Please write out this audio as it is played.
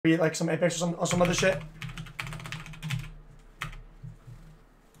Be like some Apex or some other shit.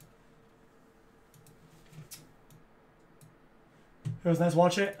 It was nice to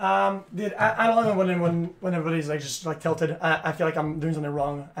watch it. Dude, I don't like when everybody's like just like tilted. I feel like I'm doing something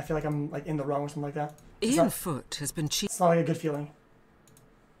wrong. I feel like I'm like in the wrong or something like that. Ian Foot has been cheated. It's not like a good feeling.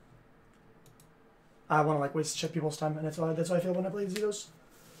 I want to like waste people's time, and that's how I feel when I play these videos.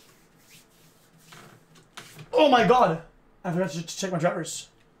 Oh my god! I forgot to check my drivers.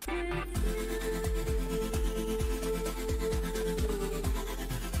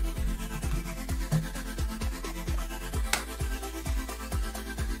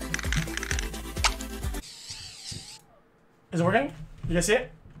 Is it working? You guys see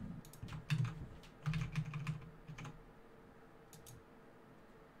it?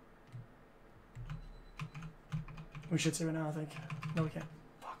 We should see it now, I think. No, we can't.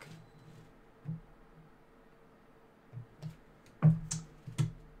 Fuck.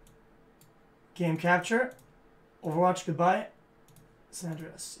 Game capture. Overwatch, goodbye.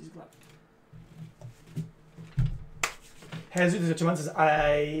 Andreas, he's glad. Hey, there's a 2 months.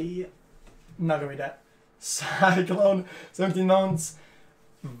 I'm not gonna read that. Cyclone, 17 months.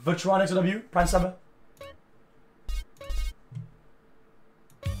 Virtual XW, Prime Sub.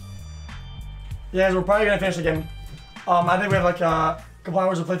 Yeah, so we're probably gonna finish the game. I think we have like a couple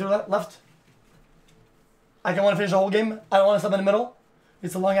hours of playthrough left. I can want to finish the whole game. I don't want to stop in the middle.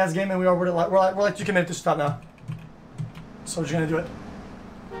 It's a long ass game, and we're like too committed to stop now. So we're just gonna do it.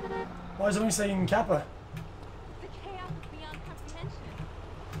 Why is everyone saying Kappa? The chaos is beyond comprehension.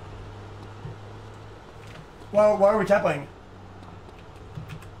 Why are we Kappaing?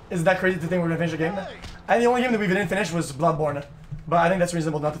 Is that crazy to think we're gonna finish the game? I think the only game that we didn't finish was Bloodborne, but I think that's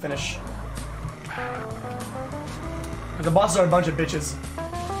reasonable not to finish. The bosses are a bunch of bitches.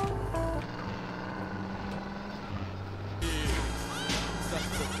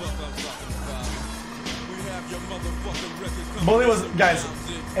 Bully was, guys,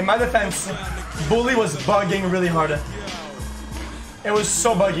 in my defense, Bully was bugging really hard. It was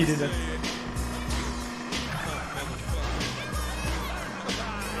so buggy, dude.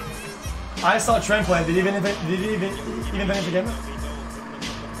 I saw Trent play. Did he even finish the game?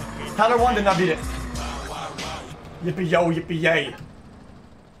 Tyler 1 did not beat it. Yippee yo, yippee yay.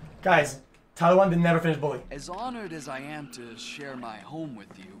 Guys, Tyler 1 did never finish Bully. As honored as I am to share my home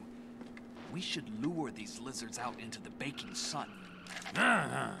with you, we should lure these lizards out into the baking sun.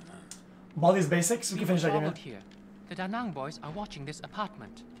 All these basics, we can finish that game. Here. The Da Nang boys are watching this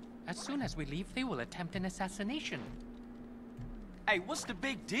apartment. As soon as we leave, they will attempt an assassination. Hey, what's the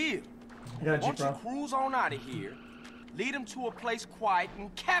big deal? I got a Why Jeep, don't you bro. cruise on out of here, lead them to a place quiet,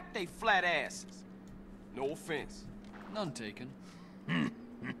 and cap they flat asses? No offense. None taken.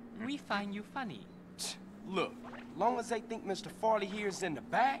 We find you funny. Look, long as they think Mr. Farley here is in the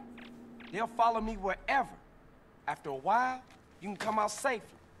back, they'll follow me wherever. After a while, you can come out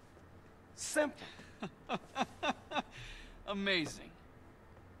safely. Simple. Amazing.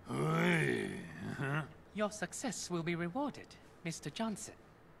 Your success will be rewarded, Mr. Johnson.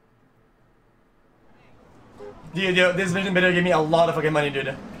 Dude, this video gave me a lot of fucking money,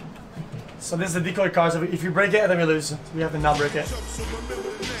 dude. So this is a decoy card, so if you break it, then we lose. So we have to not break it.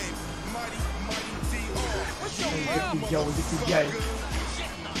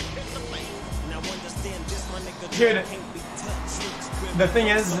 Dude, the thing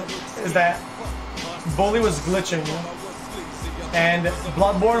is that Bully was glitching, and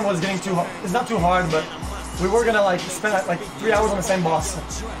Bloodborne was getting too hard. It's not too hard, but we were gonna like spend like 3 hours on the same boss.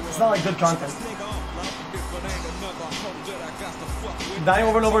 It's not like good content. Dying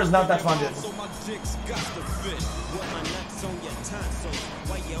over and over is not that fun, dude.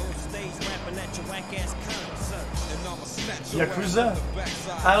 Yakuza?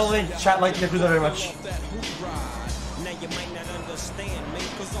 I don't think chat like Yakuza very much.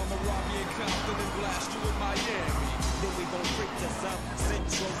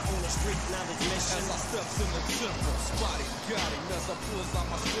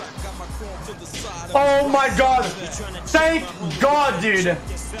 Oh my god! Thank god, dude!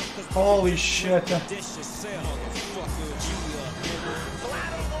 Holy shit.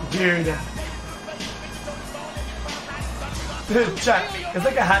 Dude. Dude, chat. It's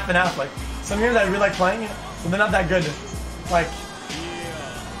like a half and half. Like, some games I really like playing, but they're not that good. Like,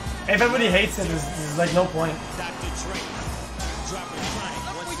 if everybody hates it, there's like no point.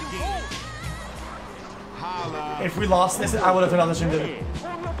 If we lost this, I would have turned on the stream, dude.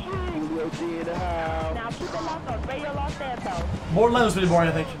 Borderlands was pretty boring,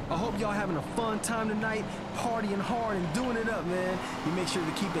 I think. I hope y'all having a fun time tonight, partying hard and doing it up, man. You make sure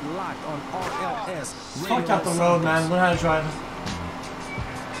to keep it locked on RLS. Fuck out the road, man. Learn how to drive.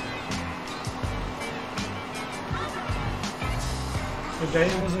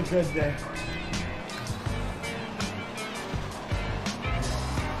 Today was a good day.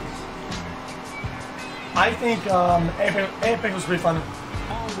 I think Apex was pretty fun.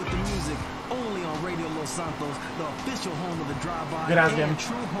 On with the music, only on Radio Los Santos, the official home of the drive-by Good ass game. and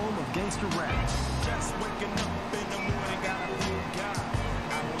true home of gangster rap.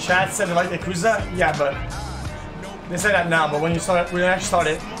 Chat said they like xQc. Yeah, but they say that now. But when you actually start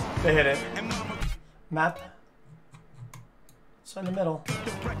it, they hit it. Map. So in the middle.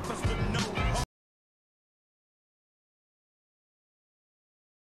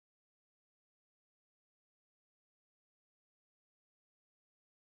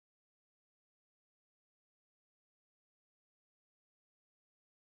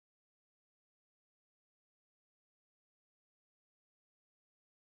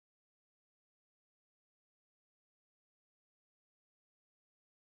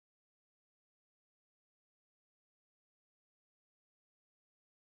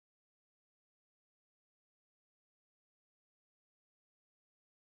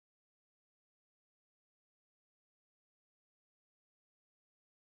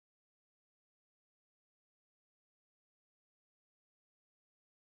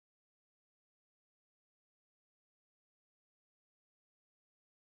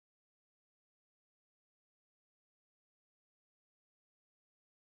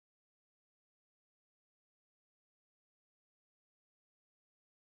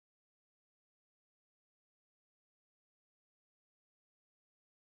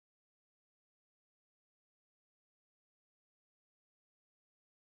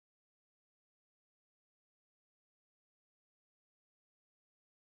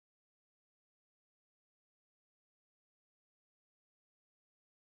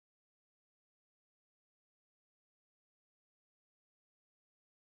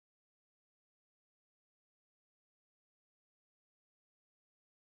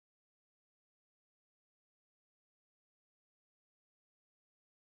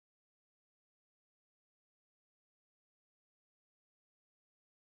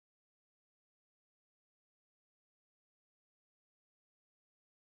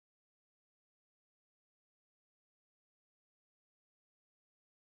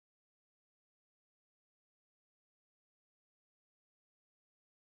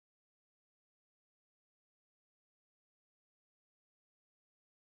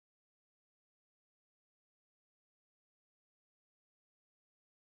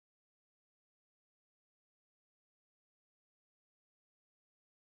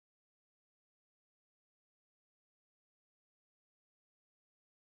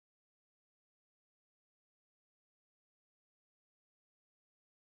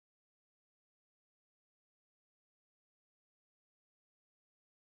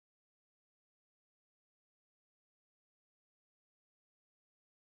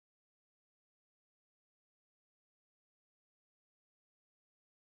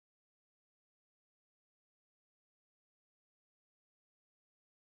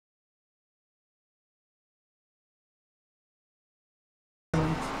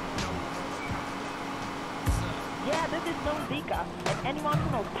 Yeah, this is no Zika. And anyone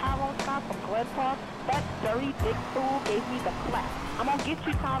who knows Tyrone Scott from Glen Park, that dirty dick fool gave me the clap. I'm gonna get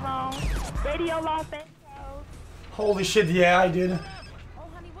you, Tyrone. Radio Los Angeles. Holy shit, yeah, I did. Oh,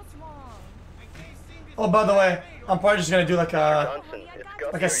 honey, what's wrong? Oh, by the way, I'm probably just gonna do like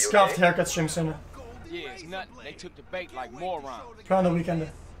a scuffed haircut stream soon. Yeah, it's nothing. They took the bait like morons. Try on the weekend.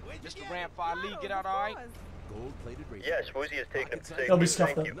 Mr. Ramfire Lee, get out all right? Gold-plated radio. Yes, Woozy has taken a It'll be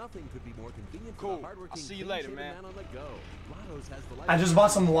scuffed up. Nothing could be more convenient Cool. for a hardworking I'll see you later, man. on the go. Lotto's has the I just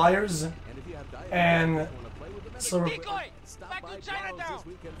bought some wires and if you have diabetes and wanna play with the so. What Decoy! Stop Back by to Chinatown! Lotto's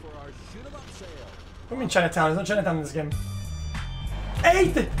this weekend for our shoot 'em up sale. do you mean Chinatown? There's no Chinatown in this game.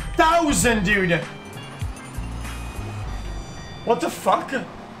 8,000, dude! What the fuck?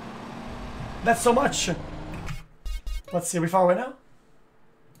 That's so much. Let's see, are we far away now?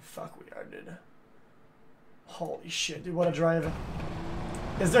 Fuck, we are, dude. Holy shit, dude, what a drive.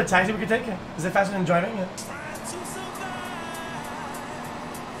 Is there a taxi we could take? Is it faster than driving?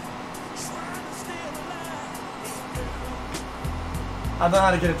 I don't know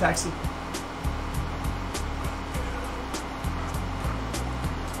how to get a taxi.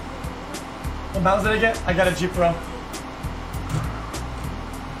 What bounce did I get? I got a Jeep Pro.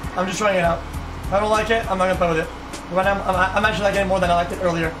 I'm just trying it out. If I don't like it, I'm not gonna play with it. Right now, I'm actually liking it more than I liked it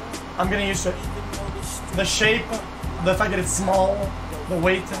earlier. I'm getting used to it. The shape, the fact that it's small, the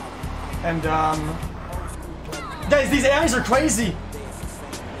weight, and guys, these AIs are crazy.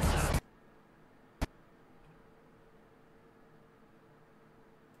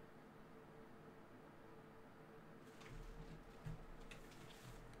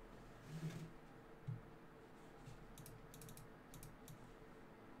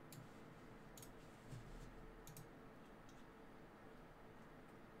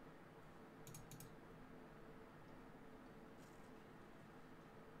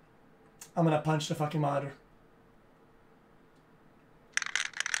 I'm gonna punch the fucking monitor.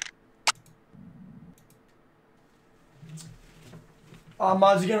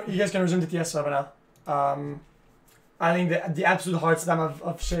 Mods, you guys can resume the TS server now. I think the absolute hard spam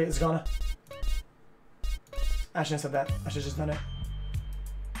of shit is gone. I shouldn't have said that. I should have just done it.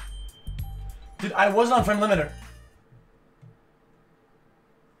 Dude, I wasn't on frame limiter.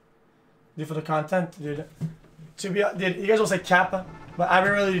 Dude, for the content, dude. Dude, you guys will say kappa, but I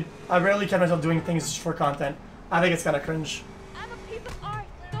rarely catch myself doing things for content. I think it's kind of cringe. I'm a piece of art.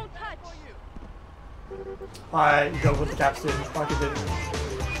 Don't touch. I go with the caps, dude. Fuck it, dude.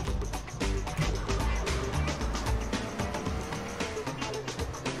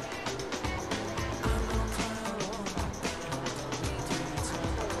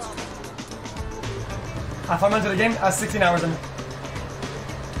 I 5 minutes into the game, 16 hours in.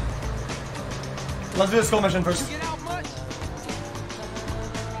 Let's do the skull mission first.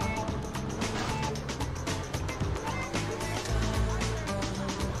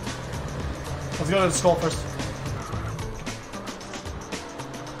 Let's go to the skull first.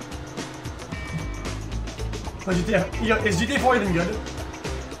 But GTA, yo, is GTA 4 even good?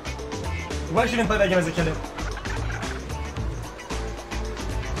 Why should you even play that game as a kid?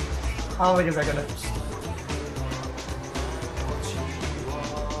 I don't think it's that good.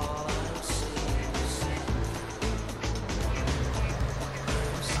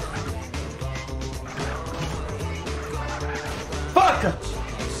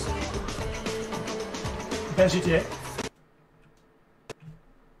 Best GTA.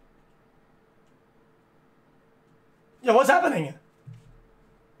 Yo, what's happening?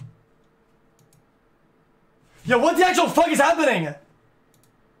 Yo, what the actual fuck is happening?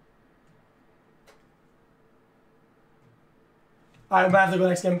 Alright, I'm gonna have to go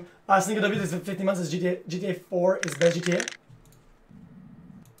next game. Sneaker W is 15 months as GTA 4 is best GTA.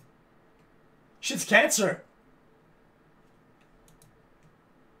 Shit's cancer.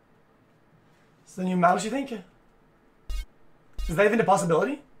 It's the new mouse, you think? Is that even a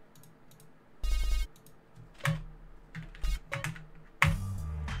possibility?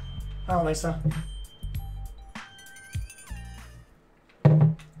 I don't think so.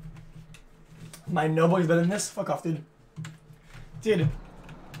 My Noboy's better than this? Fuck off, dude. Dude.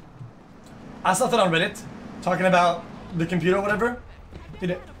 I saw that on Reddit, talking about the computer or whatever.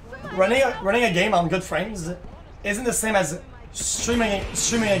 Dude, running a game on good frames isn't the same as streaming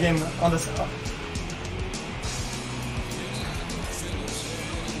a game on this.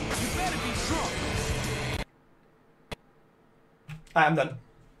 I'm done.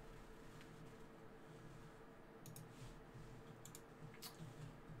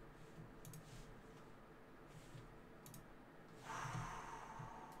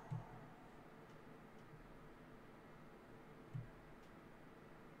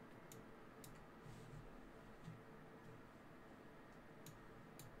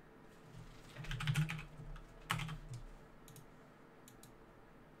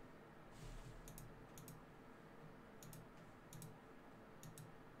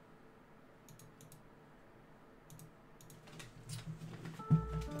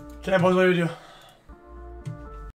 Okay, boys, what do we do?